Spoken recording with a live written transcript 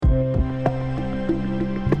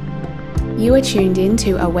You are tuned in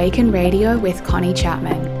to Awaken Radio with Connie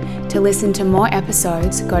Chapman. To listen to more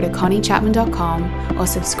episodes, go to conniechapman.com or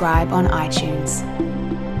subscribe on iTunes.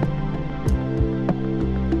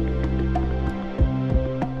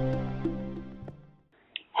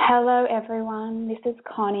 Hello everyone, this is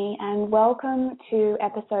Connie and welcome to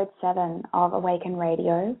episode 7 of Awaken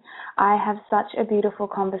Radio. I have such a beautiful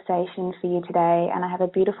conversation for you today and I have a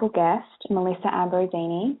beautiful guest, Melissa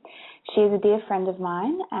Ambrosini. She is a dear friend of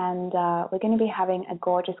mine and we're going to be having a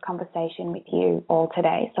gorgeous conversation with you all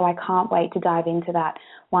today. So I can't wait to dive into that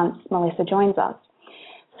once Melissa joins us.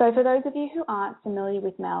 So for those of you who aren't familiar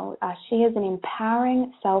with Mel, she is an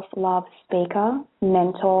empowering self-love speaker,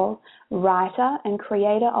 mentor, writer, and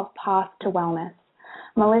creator of Path to Wellness.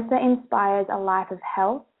 Melissa inspires a life of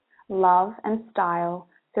health, love, and style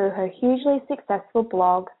through her hugely successful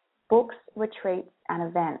blog, books, retreats, and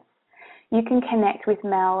events. You can connect with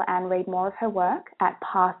Mel and read more of her work at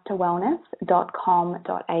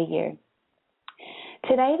pathtowellness.com.au.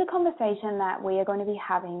 Today, the conversation that we are going to be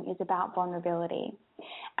having is about vulnerability.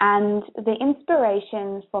 And the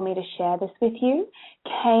inspiration for me to share this with you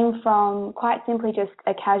came from quite simply just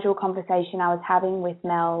a casual conversation I was having with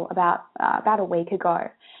Mel about a week ago.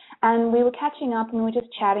 And we were catching up and we were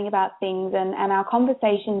just chatting about things and our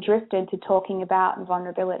conversation drifted to talking about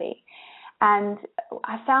vulnerability. And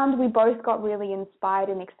I found we both got really inspired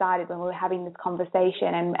and excited when we were having this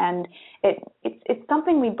conversation, and it's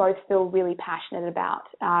something we both feel really passionate about,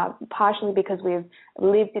 partially because we've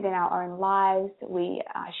lived it in our own lives, we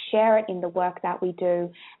share it in the work that we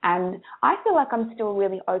do, and I feel like I'm still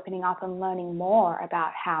really opening up and learning more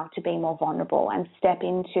about how to be more vulnerable and step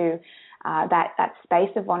into that space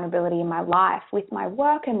of vulnerability in my life with my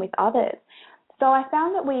work and with others. So I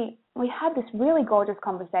found that we had this really gorgeous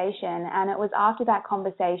conversation, and it was after that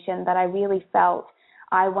conversation that I really felt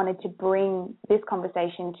I wanted to bring this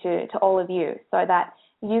conversation to all of you so that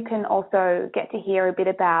you can also get to hear a bit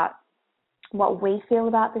about what we feel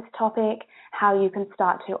about this topic, how you can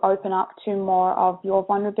start to open up to more of your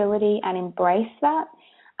vulnerability and embrace that,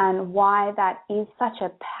 and why that is such a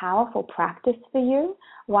powerful practice for you,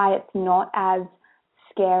 why it's not as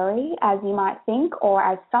scary as you might think, or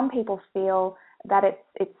as some people feel that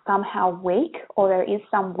it's somehow weak or there is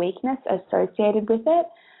some weakness associated with it.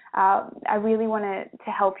 I really want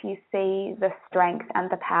to help you see the strength and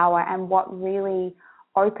the power and what really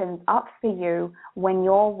opens up for you when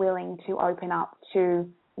you're willing to open up to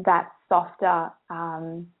that softer,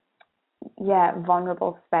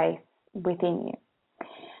 vulnerable space within you.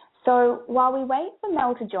 So while we wait for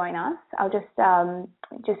Mel to join us, I'll just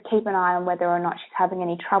keep an eye on whether or not she's having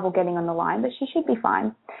any trouble getting on the line, but she should be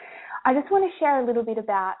fine. I just want to share a little bit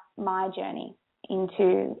about my journey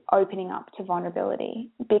into opening up to vulnerability,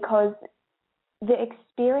 because the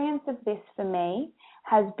experience of this for me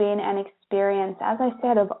has been an experience, as I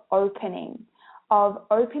said, of opening up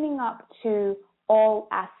to all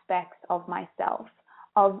aspects of myself,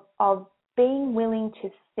 of being willing to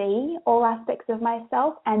see all aspects of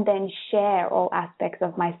myself and then share all aspects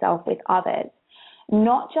of myself with others.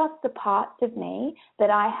 Not just the parts of me that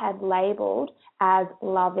I had labeled as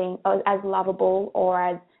loving, or as lovable, or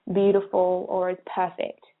as beautiful, or as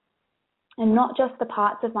perfect. And not just the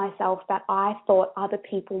parts of myself that I thought other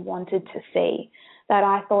people wanted to see. That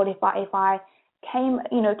I thought if I came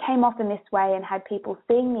off in this way and had people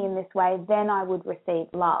seeing me in this way, then I would receive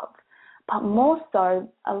love. But more so,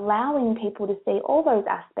 allowing people to see all those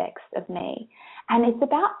aspects of me. And it's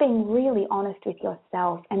about being really honest with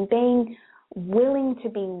yourself and being willing to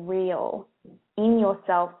be real in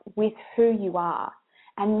yourself with who you are,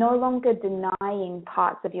 and no longer denying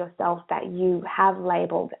parts of yourself that you have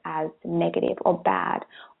labeled as negative or bad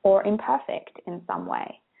or imperfect in some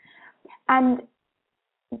way. And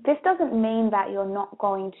this doesn't mean that you're not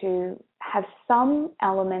going to have some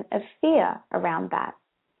element of fear around that.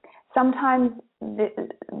 Sometimes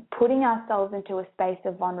putting ourselves into a space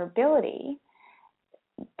of vulnerability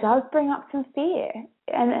does bring up some fear.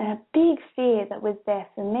 And a big fear that was there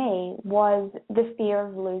for me was the fear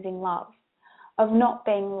of losing love, of not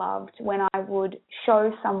being loved when I would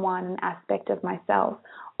show someone an aspect of myself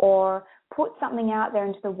or put something out there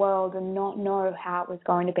into the world and not know how it was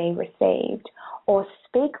going to be received, or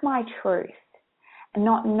speak my truth and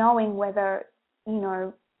not knowing whether,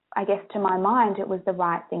 I guess to my mind it was the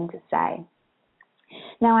right thing to say.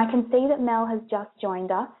 Now, I can see that Mel has just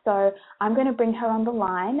joined us, so I'm going to bring her on the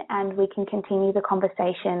line and we can continue the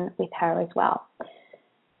conversation with her as well.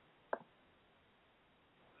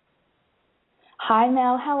 Hi,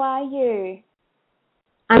 Mel. How are you?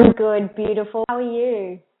 I'm good, beautiful. How are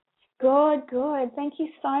you? Good. Thank you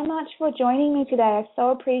so much for joining me today. I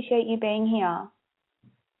so appreciate you being here.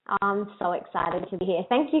 I'm so excited to be here.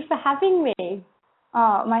 Thank you for having me.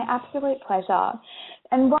 Oh, my absolute pleasure.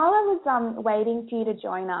 And while I was waiting for you to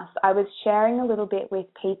join us, I was sharing a little bit with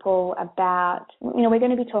people about, we're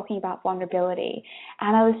going to be talking about vulnerability.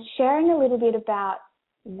 And I was sharing a little bit about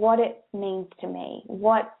what it means to me,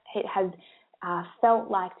 what it has felt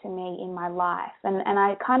like to me in my life. And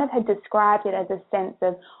I kind of had described it as a sense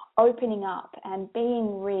of opening up and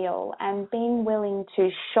being real and being willing to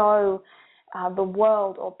show the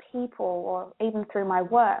world or people or even through my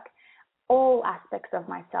work all aspects of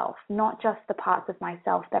myself, not just the parts of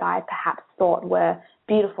myself that I perhaps thought were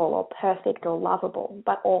beautiful or perfect or lovable,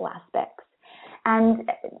 but all aspects. And,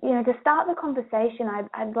 to start the conversation,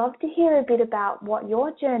 I'd love to hear a bit about what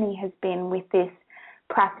your journey has been with this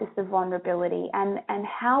practice of vulnerability and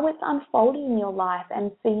how it's unfolded in your life,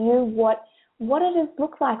 and for you, what it has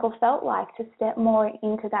looked like or felt like to step more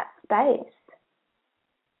into that space.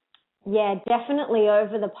 Yeah, definitely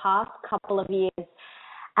over the past couple of years,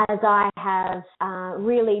 as I have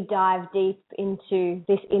really dived deep into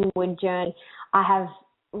this inward journey, I have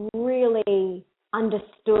really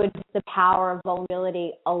understood the power of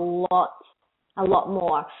vulnerability a lot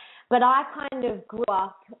more. But I kind of grew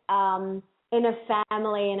up in a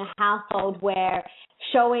family, in a household where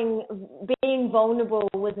being vulnerable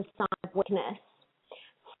was a sign of weakness.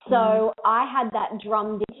 So I had that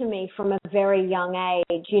drummed into me from a very young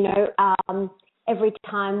age. Every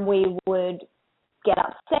time we would get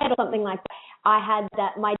upset or something like that, I had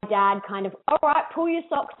that, my dad kind of, all right, pull your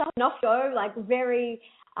socks up and off you go, like very,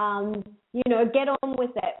 get on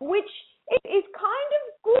with it, which is kind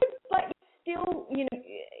of good, but still,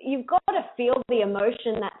 you've got to feel the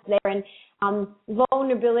emotion that's there. And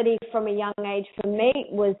vulnerability from a young age for me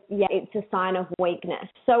was, it's a sign of weakness.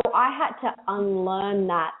 So I had to unlearn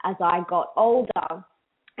that as I got older.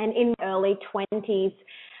 And in my early 20s,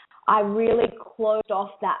 I really closed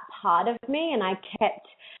off that part of me, and I kept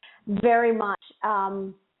very much,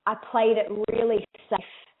 I played it really safe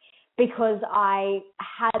because I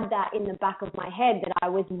had that in the back of my head that I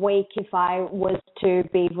was weak if I was to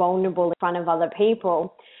be vulnerable in front of other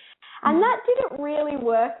people. And that didn't really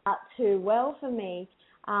work out too well for me.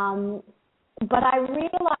 But I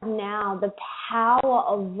realize now the power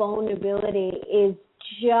of vulnerability is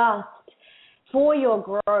just for your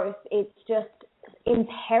growth. It's just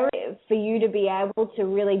imperative for you to be able to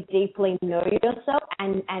really deeply know yourself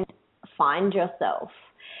and find yourself.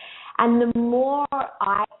 And the more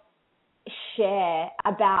I share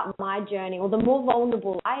about my journey, or the more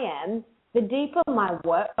vulnerable I am, the deeper my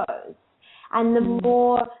work goes. And the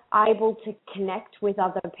more I'm able to connect with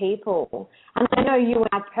other people. And I know you and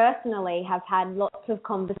I personally have had lots of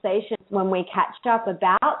conversations when we catch up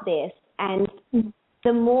about this. And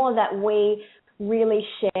the more that we really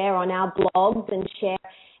share on our blogs and share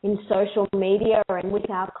in social media and with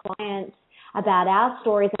our clients about our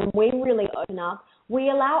stories, and we really open up, we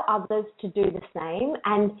allow others to do the same.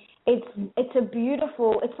 And it's a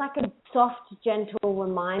beautiful, it's like a soft, gentle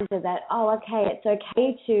reminder that, it's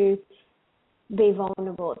okay to be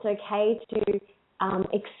vulnerable. It's okay to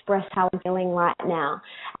express how I'm feeling right now.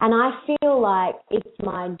 And I feel like it's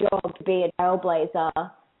my job to be a trailblazer,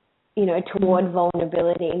 toward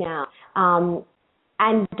vulnerability now.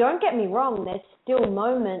 And don't get me wrong, there's still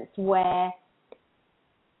moments where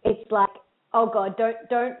it's like, oh God,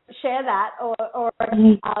 don't share that. Or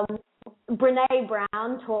Brene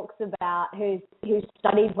Brown talks about, who's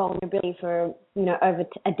studied vulnerability for over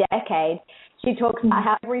a decade. She talks about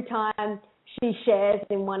how every time she shares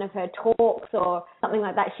in one of her talks or something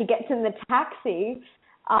like that, she gets in the taxi,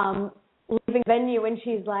 leaving the venue, and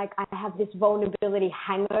she's like, I have this vulnerability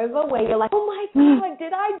hangover, where you're like, oh my God,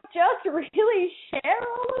 did I just really share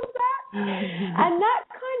all of that? And that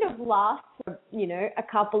kind of lasts for, a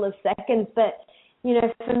couple of seconds. But,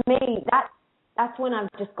 for me, that's when I've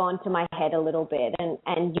just gone to my head a little bit,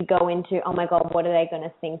 and you go into, oh my God, what are they going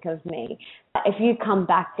to think of me? But if you come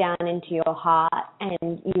back down into your heart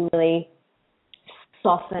and you really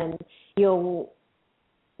soften, you'll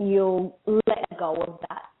let go of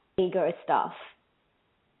that ego stuff.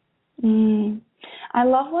 I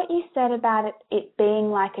love what you said about it being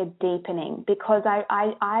like a deepening, because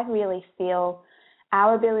I really feel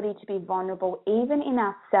our ability to be vulnerable, even in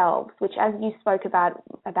ourselves, which, as you spoke about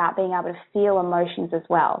being able to feel emotions as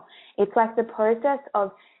well. It's like the process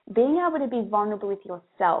of being able to be vulnerable with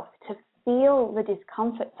yourself, to feel the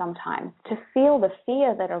discomfort sometimes, to feel the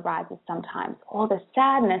fear that arises sometimes, or the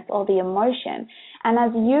sadness or the emotion. And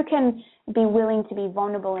as you can be willing to be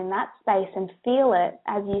vulnerable in that space and feel it,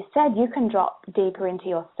 as you said, you can drop deeper into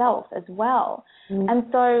yourself as well. And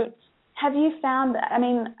so have you found that,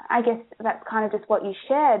 I guess that's kind of just what you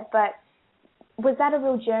shared, but was that a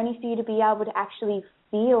real journey for you to be able to actually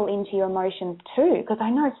feel into your emotions too? Because I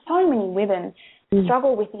know so many women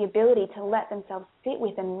struggle with the ability to let themselves sit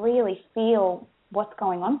with and really feel what's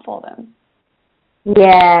going on for them.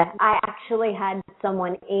 Yeah, I actually had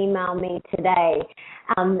someone email me today,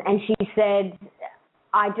 and she said,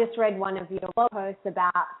 I just read one of your blog posts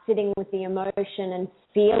about sitting with the emotion and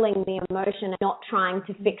feeling the emotion and not trying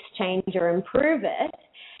to fix, change, or improve it.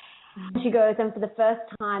 She goes, and for the first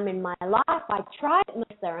time in my life, I tried it,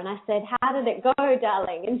 Melissa, and I said, how did it go,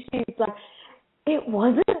 darling? And she's like, it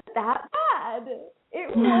wasn't that bad.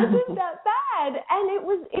 It wasn't that bad. And it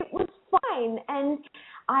was fine. And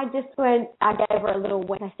I gave her a little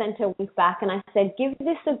wink. I sent her a wink back and I said, give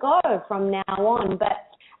this a go from now on. But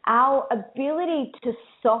our ability to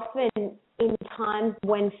soften in times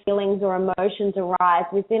when feelings or emotions arise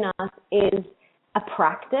within us is a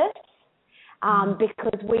practice.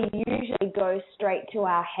 Because we usually go straight to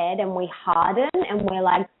our head and we harden and we're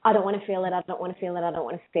like, I don't want to feel it, I don't want to feel it, I don't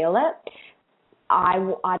want to feel it. I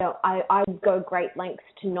go great lengths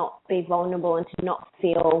to not be vulnerable and to not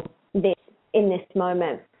feel this in this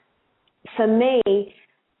moment. For me,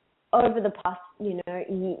 over the past,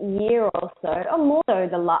 year or so, or more so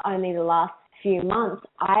only the last few months,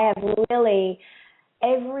 I have really,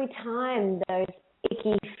 every time those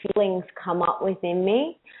icky feelings come up within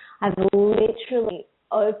me, I've literally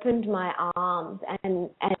opened my arms and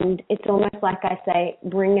it's almost like I say,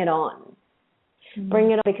 bring it on.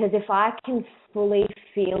 Bring it on, because if I can fully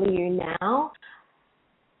feel you now,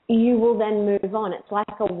 you will then move on. It's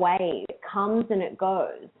like a wave. It comes and it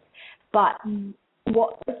goes. But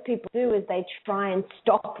what those people do is they try and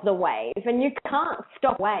stop the wave, and you can't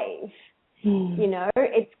stop wave.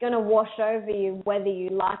 It's going to wash over you whether you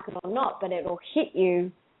like it or not, but it'll hit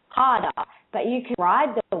you harder. But you can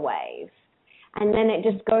ride the wave, and then it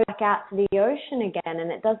just goes back out to the ocean again,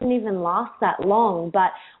 and it doesn't even last that long.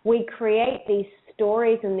 But we create these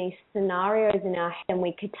stories and these scenarios in our head, and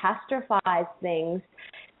we catastrophize things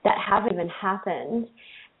that haven't even happened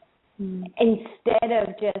instead of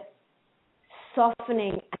just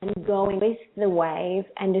softening and going with the wave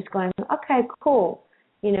and just going, okay, cool.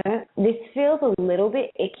 This feels a little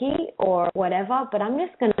bit icky or whatever, but I'm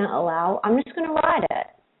just going to ride it.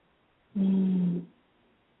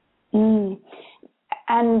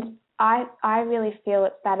 And I really feel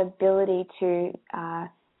it's that ability to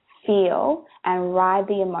feel and ride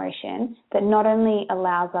the emotion that not only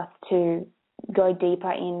allows us to go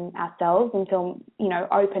deeper in ourselves and feel,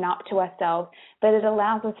 open up to ourselves, but it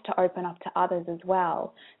allows us to open up to others as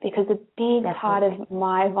well. Because a big part of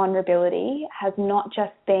my vulnerability has not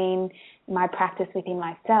just been my practice within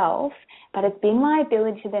myself, but it's been my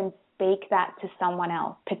ability to then speak that to someone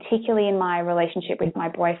else, particularly in my relationship with my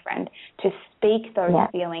boyfriend, to speak those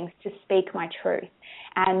feelings, to speak my truth.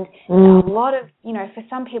 And a lot of, for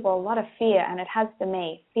some people, a lot of fear, and it has for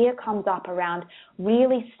me, fear comes up around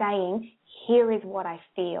really saying, here is what I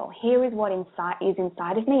feel. Here is what is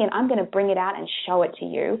inside of me, and I'm going to bring it out and show it to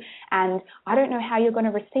you. And I don't know how you're going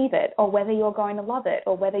to receive it, or whether you're going to love it,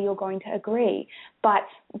 or whether you're going to agree. But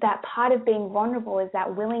that part of being vulnerable is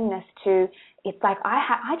that willingness to, it's like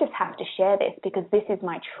I just have to share this because this is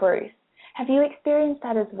my truth. Have you experienced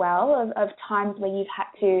that as well, of times where you've had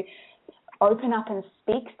to open up and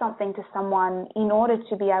speak something to someone in order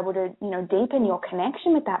to be able to, deepen your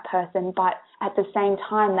connection with that person, but at the same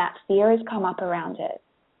time that fear has come up around it?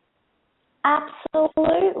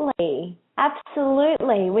 Absolutely.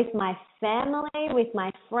 Absolutely. With my family, with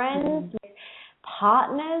my friends, with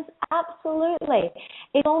partners, absolutely.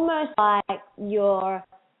 It's almost like you're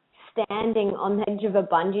standing on the edge of a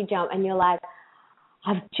bungee jump and you're like,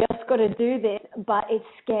 I've just got to do this, but it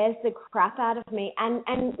scares the crap out of me.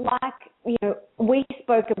 And like, we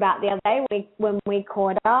spoke about the other day when we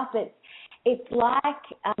caught up, it's like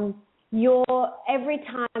every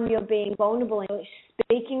time you're being vulnerable and you're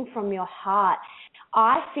speaking from your heart,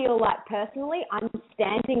 I feel like personally I'm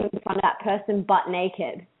standing in front of that person butt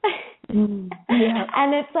naked. And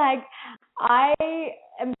it's like I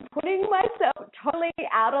am putting myself totally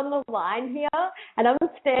out on the line here, and I'm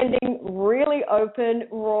standing really open,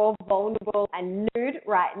 raw, vulnerable, and nude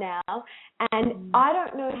right now, and I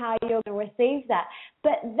don't know how you're going to receive that.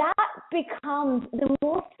 But that becomes, the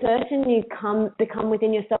more certain you become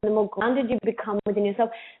within yourself, the more grounded you become within yourself,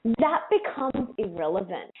 that becomes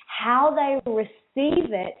irrelevant. How they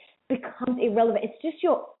receive it becomes irrelevant. It's just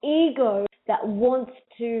your ego that wants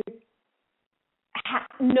to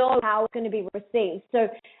know how it's going to be received. So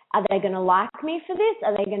are they going to like me for this?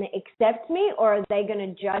 Are they going to accept me, or are they going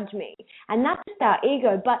to judge me? And that's just our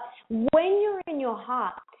ego. But when you're in your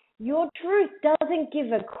heart, your truth doesn't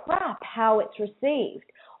give a crap how it's received.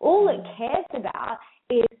 All it cares about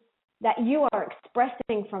is that you are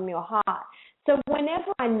expressing from your heart. So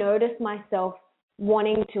whenever I notice myself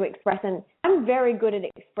wanting to express, and I'm very good at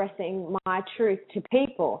expressing my truth to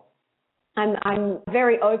people. I'm a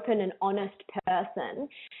very open and honest person.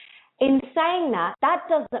 In saying that, that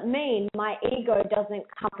doesn't mean my ego doesn't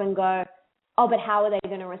come and go, oh, but how are they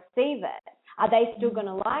going to receive it? Are they still going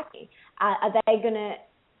to like me? Are they going to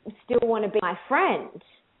still want to be my friend?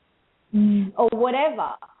 Or whatever.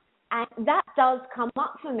 And that does come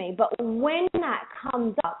up for me. But when that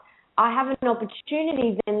comes up, I have an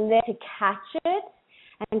opportunity then there to catch it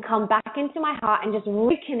and come back into my heart and just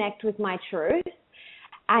reconnect with my truth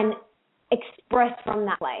and express from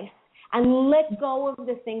that place. And let go of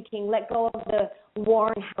the thinking, let go of the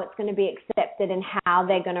war and how it's going to be accepted and how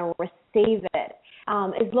they're going to receive it.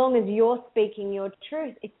 As long as you're speaking your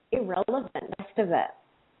truth, it's irrelevant, the rest of it.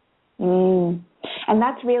 And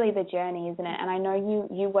that's really the journey, isn't it? And I know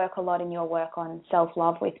you work a lot in your work on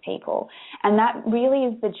self-love with people. And that really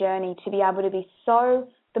is the journey to be able to be so,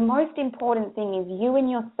 the most important thing is you and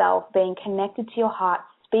yourself being connected to your heart,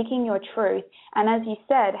 speaking your truth. And as you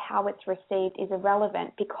said, how it's received is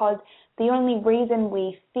irrelevant, because the only reason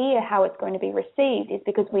we fear how it's going to be received is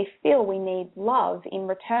because we feel we need love in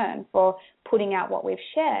return for putting out what we've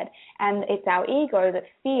shared. And it's our ego that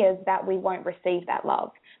fears that we won't receive that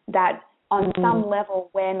love, that on some level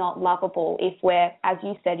we're not lovable if we're, as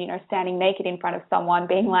you said, standing naked in front of someone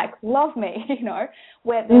being like, love me,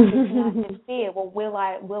 where there's this massive fear, well,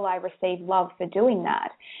 will I receive love for doing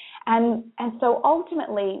that? And so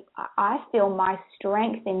ultimately, I feel my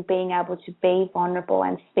strength in being able to be vulnerable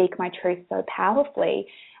and speak my truth so powerfully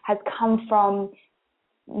has come from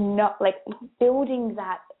not building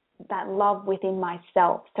that love within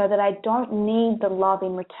myself, so that I don't need the love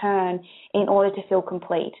in return in order to feel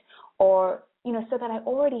complete, or so that I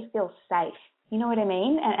already feel safe. You know what I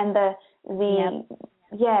mean? And the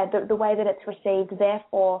way that it's received,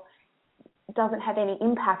 therefore, doesn't have any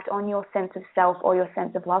impact on your sense of self or your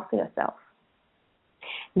sense of love for yourself.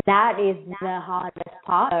 That is the hardest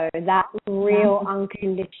part, though, that real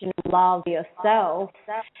unconditional love for yourself.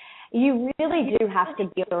 You really do have to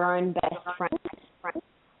be your own best friend.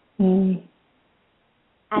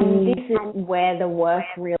 And this is where the work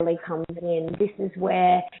really comes in. This is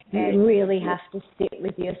where you really have to sit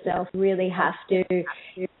with yourself, really have to,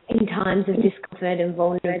 in times of discomfort and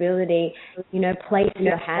vulnerability, place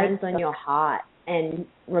your hands on your heart and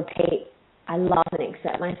repeat, I love and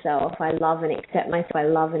accept myself. I love and accept myself. I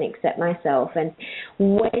love and accept myself. And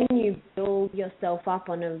when you build yourself up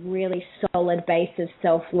on a really solid base of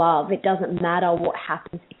self-love, it doesn't matter what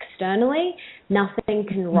happens externally. Nothing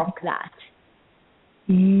can rock that.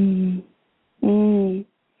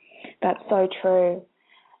 That's so true.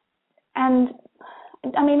 And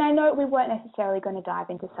I mean, I know we weren't necessarily going to dive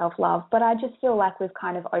into self-love, but I just feel like we've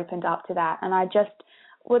kind of opened up to that, and I just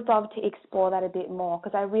would love to explore that a bit more,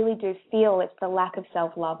 because I really do feel it's the lack of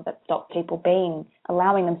self-love that stops people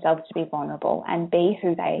allowing themselves to be vulnerable and be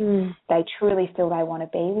who they truly feel they want to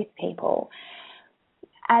be with people.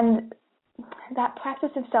 And that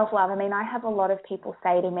practice of self-love, I mean, I have a lot of people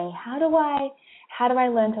say to me, how do I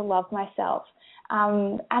learn to love myself?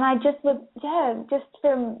 And I just would, just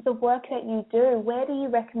from the work that you do, where do you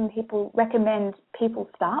recommend people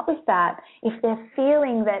start with that if they're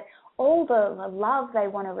feeling that all the love they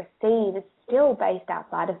want to receive is still based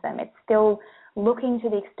outside of them? It's still looking to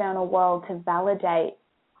the external world to validate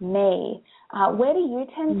me. Where do you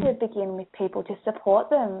tend to begin with people to support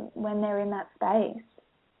them when they're in that space?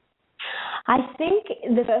 I think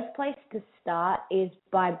the first place to start is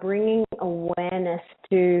by bringing awareness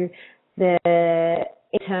to the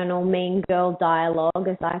internal mean girl dialogue,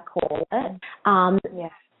 as I call it,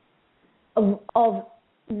 of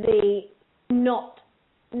the not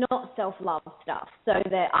self-love stuff. So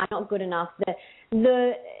that I'm not good enough.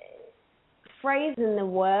 The phrase and the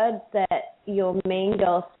words that your mean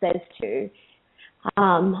girl says to,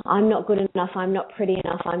 I'm not good enough, I'm not pretty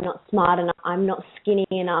enough, I'm not smart enough, I'm not skinny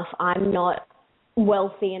enough, I'm not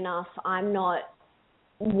wealthy enough, I'm not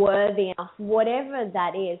worthy enough, whatever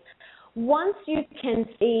that is. Once you can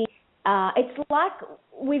see, it's like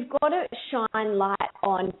we've got to shine light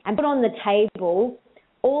on and put on the table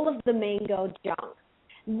all of the mean girl junk.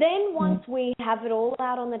 Then once we have it all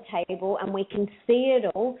out on the table and we can see it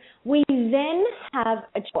all, we then have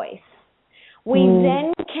a choice. We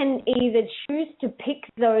then can either choose to pick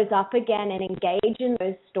those up again and engage in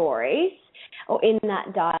those stories or in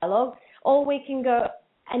that dialogue, or we can go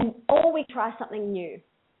or we try something new.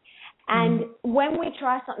 And when we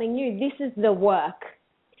try something new, this is the work.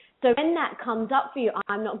 So when that comes up for you,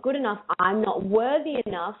 I'm not good enough, I'm not worthy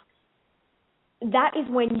enough, that is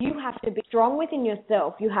when you have to be strong within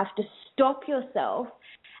yourself. You have to stop yourself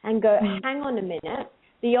and go, hang on a minute.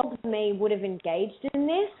 The old me would have engaged in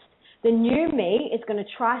this. The new me is going to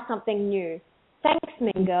try something new. Thanks,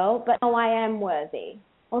 mean girl, but no, I am worthy.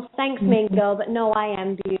 Or thanks, mean girl, but no, I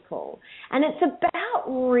am beautiful. And it's about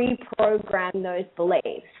reprogramming those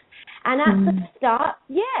beliefs. And at the start,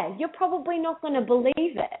 yeah, you're probably not going to believe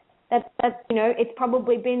it. That's it's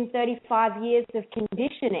probably been 35 years of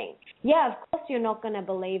conditioning. Yeah, of course you're not going to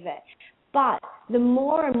believe it. But the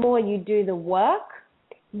more and more you do the work,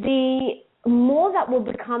 the more that will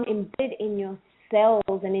become embedded in your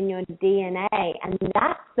cells and in your DNA. And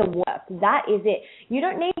that's the work. That is it. You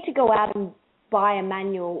don't need to go out and buy a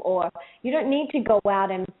manual, or you don't need to go out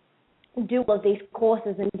and do all of these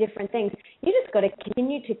courses and different things. You just got to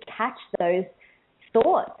continue to catch those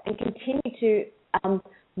thoughts and continue to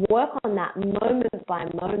work on that moment by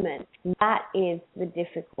moment. That is the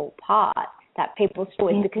difficult part that people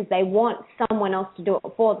struggle with, because they want someone else to do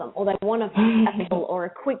it for them, or they want a pill or a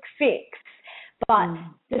quick fix. But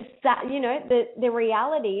the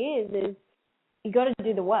reality is you got to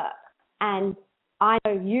do the work. And I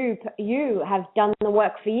know you have done the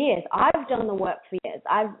work for years. I've done the work for years.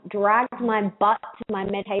 I've dragged my butt to my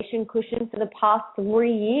meditation cushion for the past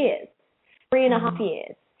 3 years, 3.5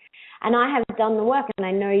 years. And I have done the work, and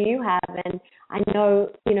I know you have, and I know,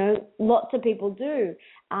 lots of people do.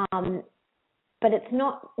 But it's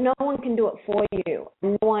not, no one can do it for you.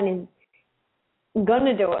 No one is going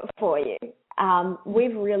to do it for you.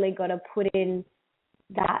 We've really got to put in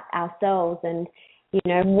that ourselves. And,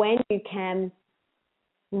 when you can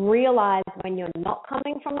realize when you're not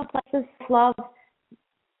coming from a place of love,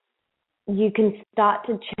 you can start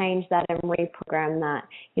to change that and reprogram that.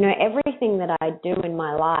 Everything that I do in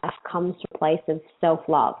my life comes from a place of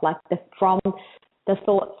self-love, like from the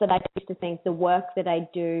thoughts that I used to think, the work that I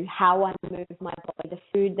do, how I move my body, the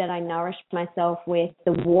food that I nourish myself with,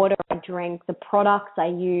 the water I drink, the products I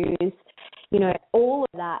use, all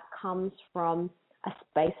of that comes from a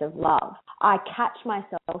space of love. I catch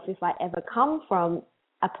myself if I ever come from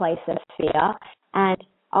a place of fear, and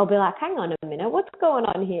I'll be like, hang on a minute, what's going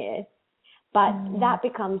on here? But that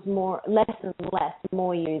becomes less and less,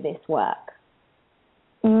 more you do this work.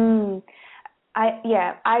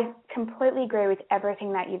 I completely agree with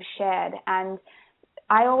everything that you've shared. And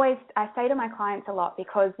I say to my clients a lot,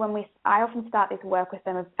 because I often start this work with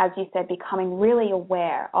them, as you said, becoming really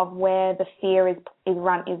aware of where the fear is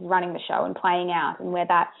running the show and playing out, and where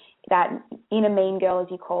that inner mean girl, as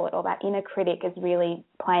you call it, or that inner critic is really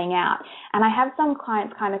playing out. And I have some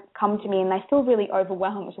clients kind of come to me and they feel really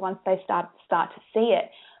overwhelmed once they start to see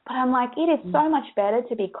it. But I'm like, it is so much better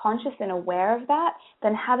to be conscious and aware of that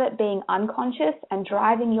than have it being unconscious and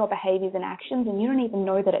driving your behaviors and actions, and you don't even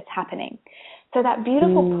know that it's happening. So that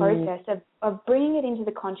beautiful process of bringing it into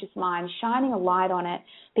the conscious mind, shining a light on it,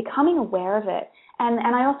 becoming aware of it.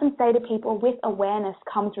 And I often say to people, with awareness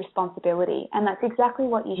comes responsibility. And that's exactly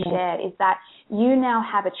what you shared, is that you now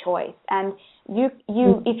have a choice. And if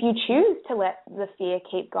you choose to let the fear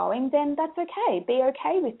keep going, then that's okay. Be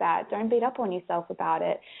okay with that. Don't beat up on yourself about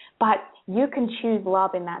it. But you can choose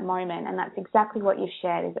love in that moment. And that's exactly what you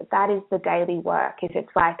shared, is that is the daily work. Is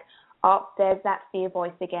it's like, oh, there's that fear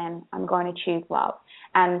voice again. I'm going to choose love.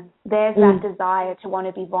 And there's that desire to want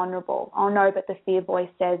to be vulnerable. Oh, no, but the fear voice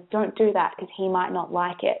says, don't do that because he might not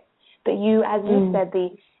like it. But you, as you said, the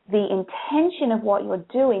intention of what you're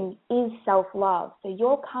doing is self-love. So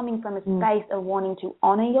you're coming from a space of wanting to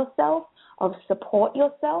honor yourself, of support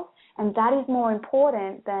yourself, and that is more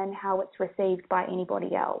important than how it's received by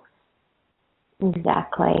anybody else.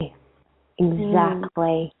 Exactly.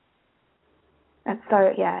 That's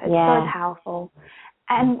so powerful.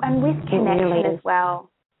 And with connection as well.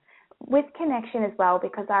 With connection as well,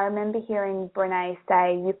 because I remember hearing Brene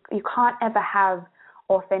say you can't ever have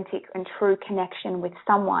authentic and true connection with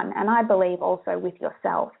someone, and I believe also with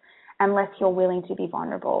yourself, unless you're willing to be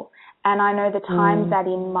vulnerable. And I know the times that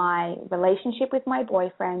in my relationship with my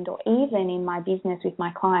boyfriend, or even in my business with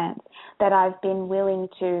my clients, that I've been willing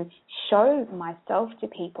to show myself to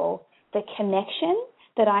people, the connection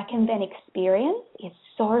that I can then experience is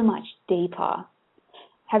so much deeper.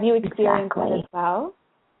 Have you experienced that as well?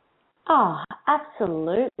 Oh,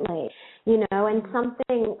 absolutely. And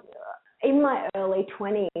something in my early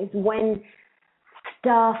 20s, when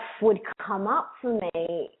stuff would come up for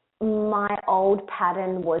me, my old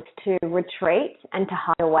pattern was to retreat and to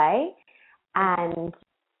hide away and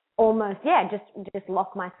almost, just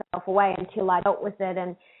lock myself away until I dealt with it.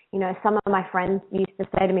 And, some of my friends used to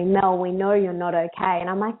say to me, Mel, we know you're not okay. And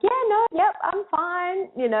I'm like, I'm fine,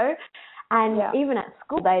 And even at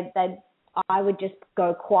school, they'd I would just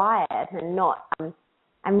go quiet and not,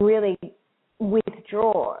 and really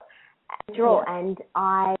withdraw. Yeah. And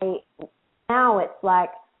now it's like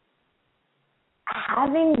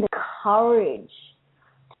having the courage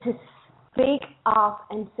to speak up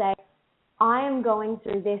and say, I am going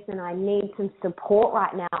through this and I need some support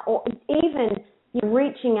right now. Or even you're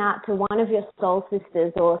reaching out to one of your soul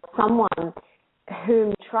sisters or someone whom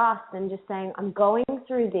you trust and just saying, I'm going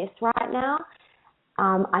through this right now.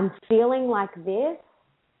 I'm feeling like this,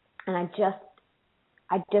 and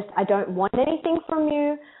I don't want anything from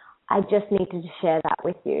you. I just need to share that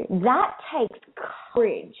with you. That takes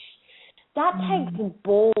courage. That takes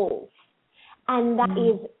balls. And that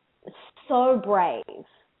is so brave.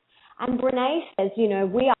 And Brene says, you know,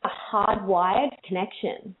 we are hardwired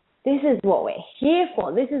connection. This is what we're here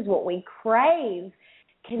for. This is what we crave,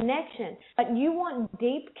 connection. But you want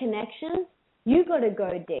deep connection, you got to go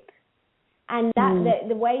deep. And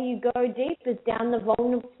the way you go deep is down the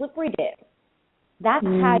vulnerable, slippery dip. That's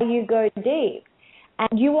how you go deep.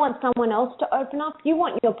 And you want someone else to open up. You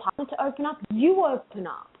want your partner to open up. You open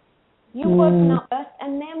up. You open up first,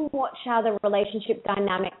 and then watch how the relationship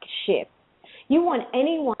dynamic shifts. You want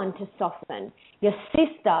anyone to soften. Your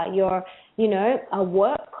sister, a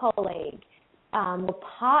work colleague, your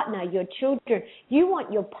partner, your children. You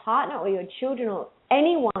want your partner or your children or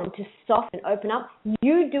anyone to soften, open up.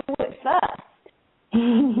 You do it first.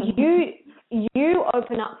 You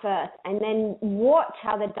open up first, and then watch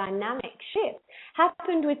how the dynamic shifts.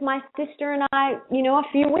 Happened with my sister and I,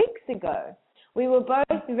 a few weeks ago. We were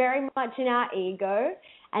both very much in our ego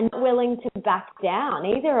and not willing to back down,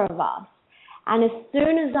 either of us. And as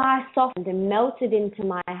soon as I softened and melted into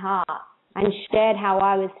my heart and shared how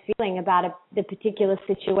I was feeling about the particular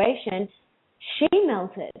situation, she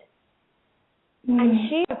melted. And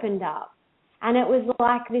she opened up. And it was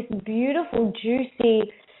like this beautiful,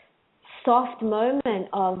 juicy, soft moment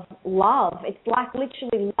of love. It's like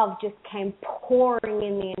literally love just came pouring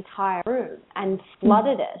in the entire room and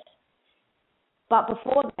flooded it. But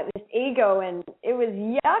before that, it was ego, and it was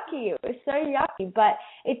yucky. It was so yucky. But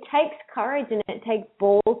it takes courage and it takes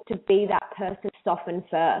balls to be that person soften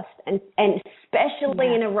first, and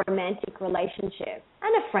especially in a romantic relationship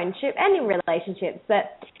and a friendship, any relationship.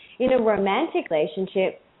 But in a romantic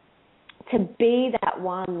relationship, to be that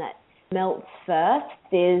one that melts first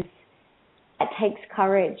it takes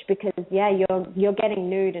courage, because you're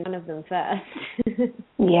getting nude in front of them first.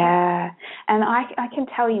 Yeah, and I can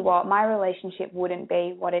tell you what, my relationship wouldn't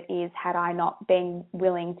be what it is had I not been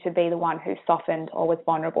willing to be the one who softened or was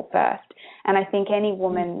vulnerable first. And I think any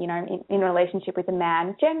woman, in a relationship with a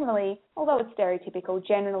man, generally, although it's stereotypical,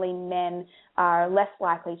 generally men are less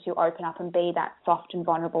likely to open up and be that soft and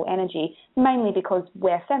vulnerable energy, mainly because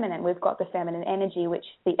we're feminine. We've got the feminine energy, which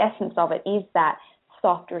the essence of it is that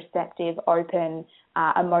soft, receptive, open,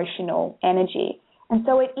 emotional energy. And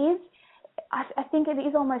so it is, I think it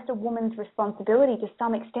is almost a woman's responsibility to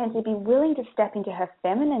some extent to be willing to step into her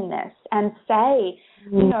feminineness and say,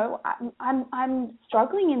 I'm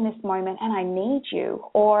struggling in this moment and I need you,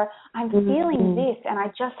 or I'm feeling this and I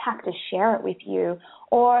just have to share it with you,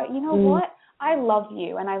 or what, I love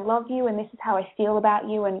you and this is how I feel about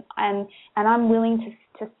you, and I'm willing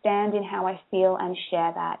to stand in how I feel and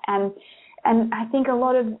share that. And I think a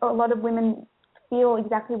lot of women feel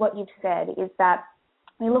exactly what you've said, is that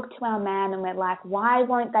we look to our man and we're like, why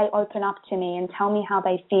won't they open up to me and tell me how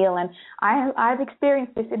they feel? And I've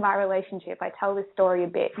experienced this in my relationship. I tell this story a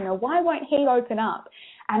bit. Why won't he open up?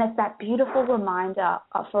 And it's that beautiful reminder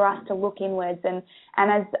for us to look inwards. And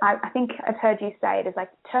as I think I've heard you say it, is like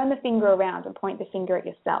turn the finger around and point the finger at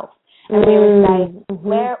yourself. And really say,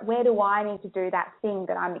 where do I need to do that thing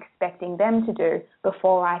that I'm expecting them to do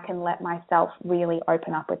before I can let myself really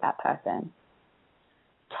open up with that person?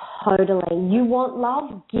 Totally. You want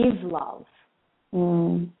love? Give love.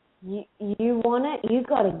 You want it? You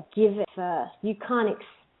got to give it first. You can't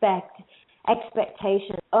expect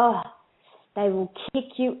expectations. They will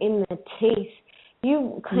kick you in the teeth.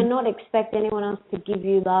 You cannot expect anyone else to give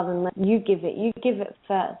you love unless you give it. You give it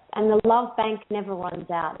first. And the love bank never runs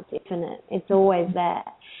out. It's infinite. It's always there.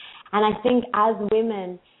 And I think as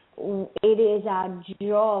women, it is our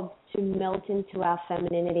job to melt into our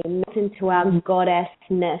femininity, melt into our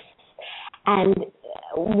goddessness. And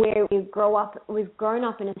where we've grown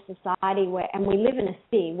up in a society and we live in a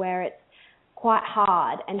city where it's quite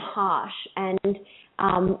hard and harsh, and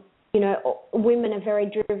women are very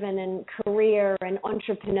driven and career and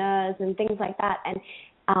entrepreneurs and things like that.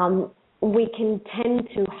 And we can tend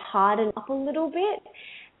to harden up a little bit.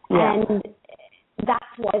 Yeah. And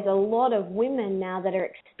that's why there's a lot of women now that are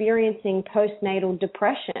experiencing postnatal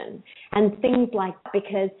depression and things like that,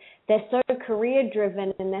 because they're so career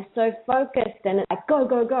driven and they're so focused and it's like go,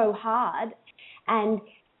 go, go hard. And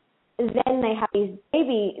then they have these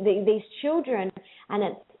children,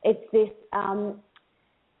 and it's this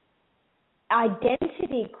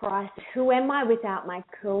identity crisis. Who am I without my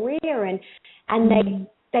career? And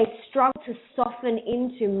they struggle to soften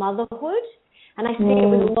into motherhood. And I see it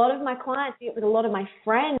with a lot of my clients, see it with a lot of my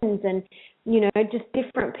friends and, you know, just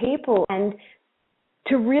different people. And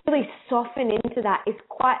to really soften into that is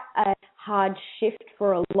quite a hard shift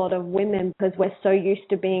for a lot of women, because we're so used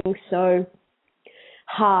to being so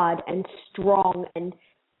hard and strong and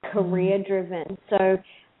career driven. So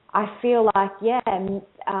I feel like,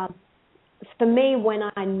 for me, when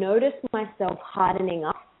I notice myself hardening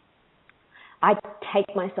up, I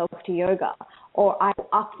take myself to yoga, or I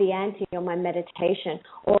up the ante on my meditation,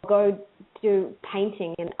 or go do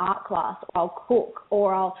painting and art class, or I'll cook,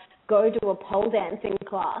 or I'll go to a pole dancing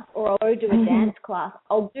class, or I'll go to a dance class.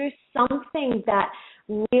 I'll do something that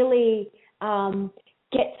really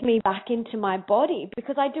gets me back into my body,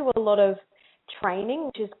 because I do a lot of training,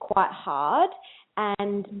 which is quite hard,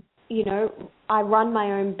 and you know, I run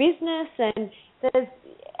my own business, and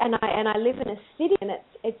I live in a city, and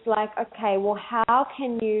it's like, okay, well, how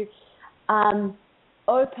can you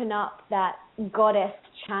open up that goddess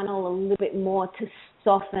channel a little bit more to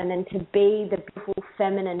soften and to be the beautiful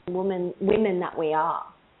feminine women that we are?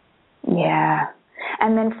 Yeah.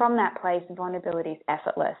 And then from that place, vulnerability is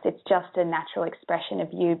effortless. It's just a natural expression of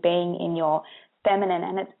you being in your feminine,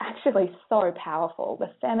 and it's actually so powerful. The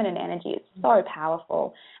feminine energy is so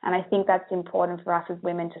powerful, and I think that's important for us as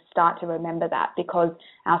women to start to remember that, because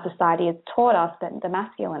our society has taught us that the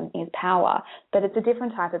masculine is power, but it's a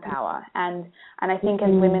different type of power. And I think as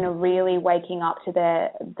women are really waking up to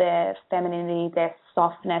their femininity, their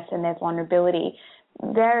softness, and their vulnerability,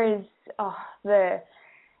 there is the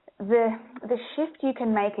shift you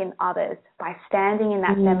can make in others by standing in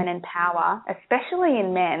that feminine power, especially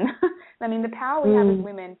in men. I mean, the power we have as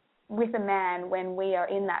women with a man when we are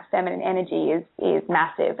in that feminine energy is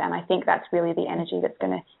massive, and I think that's really the energy that's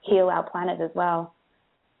going to heal our planet as well.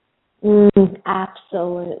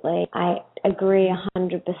 Absolutely. I agree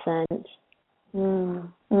 100%.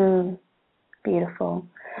 Beautiful.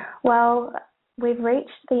 Well, we've reached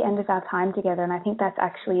the end of our time together, and I think that's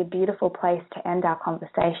actually a beautiful place to end our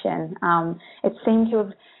conversation.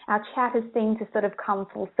 Our chat has seemed to sort of come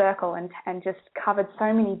full circle and just covered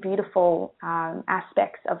so many beautiful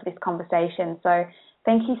aspects of this conversation. So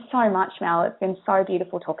thank you so much, Mel. It's been so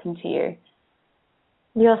beautiful talking to you.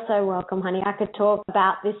 You're so welcome, honey. I could talk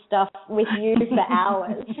about this stuff with you for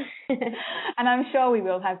hours. And I'm sure we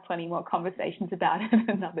will have plenty more conversations about it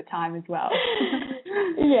another time as well.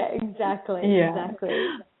 Yeah, exactly.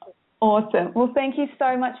 Awesome. Well, thank you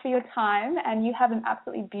so much for your time, and you have an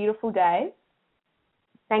absolutely beautiful day.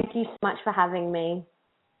 Thank you so much for having me.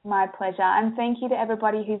 My pleasure. And thank you to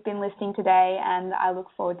everybody who's been listening today, and I look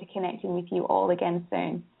forward to connecting with you all again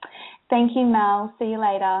soon. Thank you, Mel. See you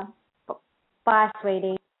later. Bye,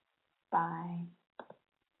 sweetie. Bye.